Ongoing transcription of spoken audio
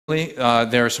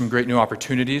There are some great new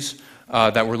opportunities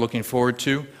that we're looking forward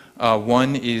to.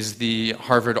 One is the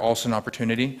Harvard Allston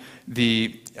opportunity.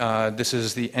 This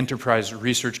is the Enterprise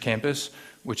Research Campus,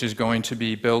 which is going to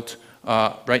be built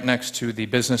right next to the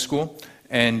business school,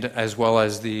 and as well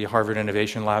as the Harvard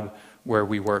Innovation Lab where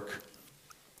we work.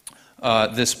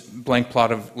 This blank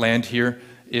plot of land here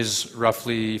is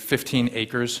roughly 15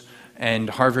 acres, and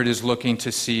Harvard is looking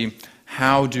to see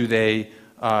how do they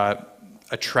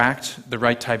attract the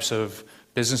right types of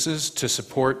businesses to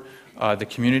support the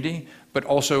community, but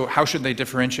also how should they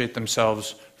differentiate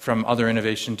themselves from other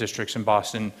innovation districts in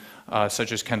Boston,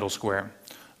 such as Kendall Square.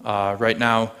 Right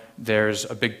now, there's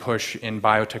a big push in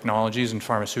biotechnologies and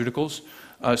pharmaceuticals.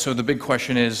 So the big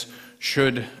question is,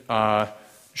 should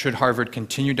Harvard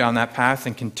continue down that path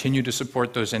and continue to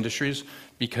support those industries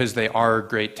because they are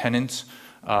great tenants?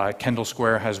 Kendall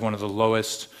Square has one of the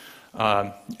lowest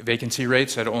vacancy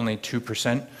rates at only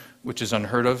 2%, which is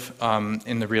unheard of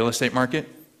in the real estate market.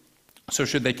 So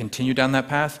should they continue down that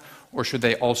path, or should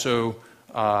they also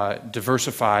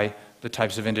diversify the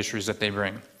types of industries that they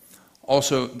bring?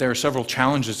 Also, there are several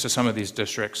challenges to some of these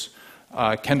districts.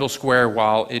 Kendall Square,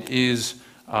 while it is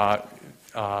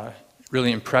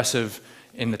really impressive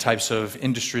in the types of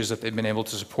industries that they've been able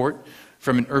to support,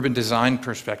 from an urban design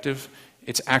perspective,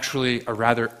 it's actually a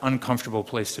rather uncomfortable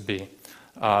place to be.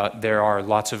 There are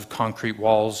lots of concrete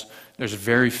walls. There's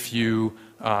very few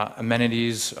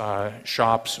amenities,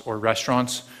 shops, or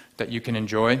restaurants that you can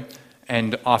enjoy.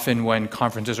 And often when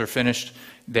conferences are finished,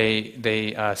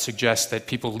 they suggest that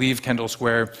people leave Kendall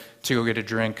Square to go get a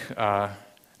drink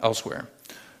elsewhere.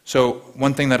 So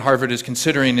one thing that Harvard is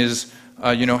considering is,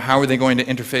 how are they going to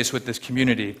interface with this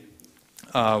community?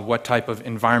 What type of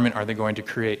environment are they going to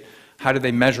create? How do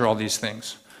they measure all these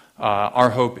things? Our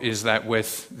hope is that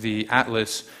with the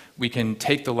Atlas, we can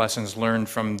take the lessons learned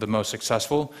from the most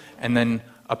successful and then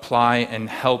apply and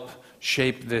help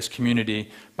shape this community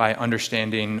by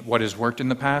understanding what has worked in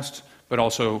the past, but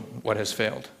also what has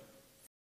failed.